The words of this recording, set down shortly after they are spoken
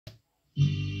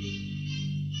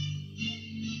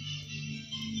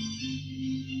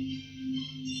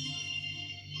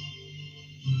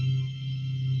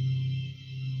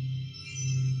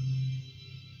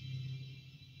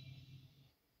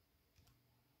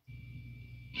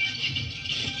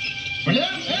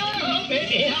Oh,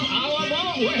 baby, how I'm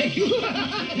on way. Look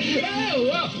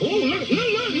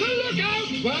out.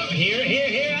 Well,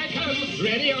 here I come.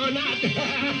 Ready or not.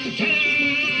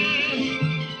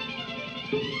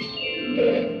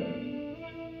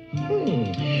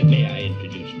 May I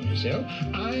introduce myself?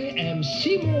 I am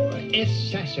Seymour S.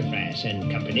 Sassafras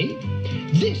and Company.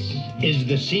 This is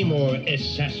the Seymour S.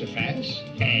 Sassafras,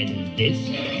 and this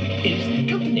is the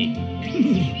company.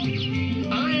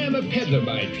 I am a peddler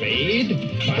by trade,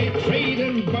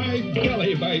 and by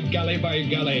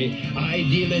golly. I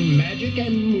deal in magic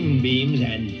and moonbeams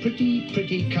and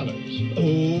pretty colors.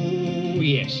 Oh,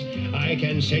 yes, I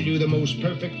can sell you the most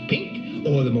perfect pink,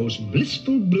 or the most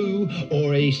blissful blue,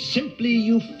 or a simply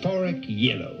euphoric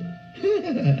yellow.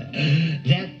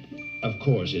 That, of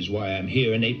course, is why I'm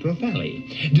here in April Valley,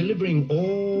 delivering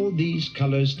all these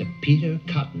colors to Peter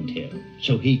Cottontail,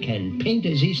 so he can paint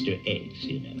his Easter eggs,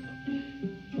 you know.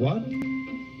 What?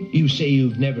 You say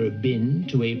you've never been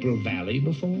to April Valley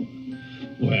before?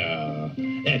 Well,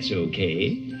 that's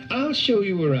okay. I'll show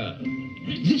you around.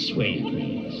 This way,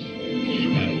 please.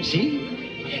 Now, you see?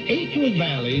 April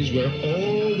Valley's where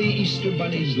all the Easter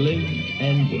bunnies live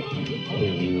and work.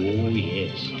 Oh,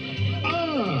 yes.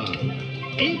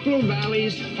 April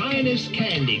Valley's finest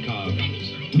candy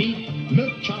carvings. Meet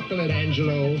Milk Chocolate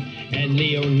Angelo and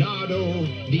Leonardo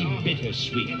the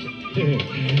Bittersweet.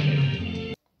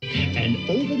 And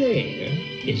over there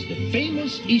is the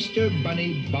famous Easter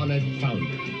Bunny Bonnet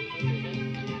Founder.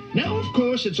 Now, of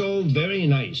course, it's all very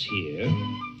nice here,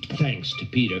 thanks to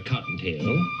Peter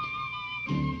Cottontail.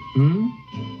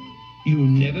 You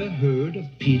never heard of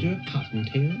Peter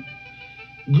Cottontail?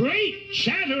 Great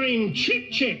chattering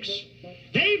chicks!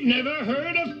 They've never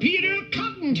heard of Peter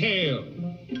Cottontail!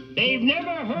 They've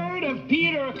never heard of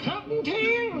Peter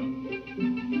Cottontail?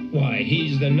 Why,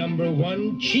 he's the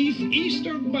 #1 chief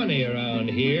Easter bunny around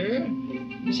here.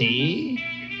 See?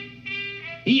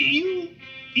 You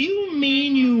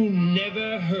mean you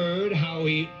never heard how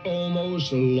he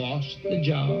almost lost the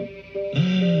job?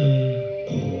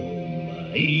 Oh,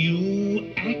 my.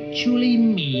 You actually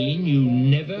mean you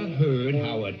never heard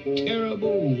how a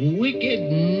terrible, wicked,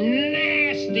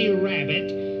 nasty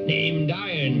rabbit named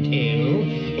Irontail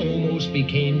almost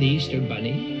became the Easter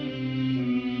bunny?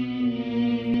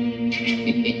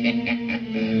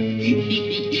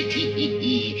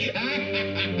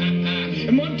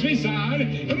 Montresor! Away!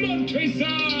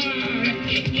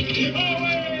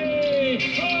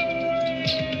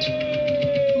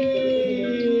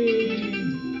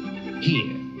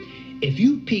 Here, if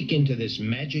you peek into this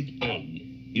magic egg,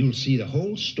 you'll see the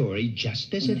whole story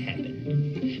just as it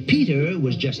happened. Peter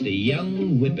was just a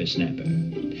young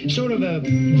whippersnapper, sort of a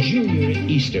junior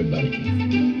Easter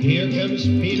bunny. Here comes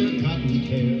Peter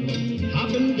Cottontail,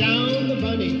 hopping down the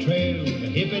bunny trail. The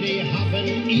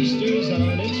hippity-hopping Easter's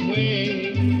on its way.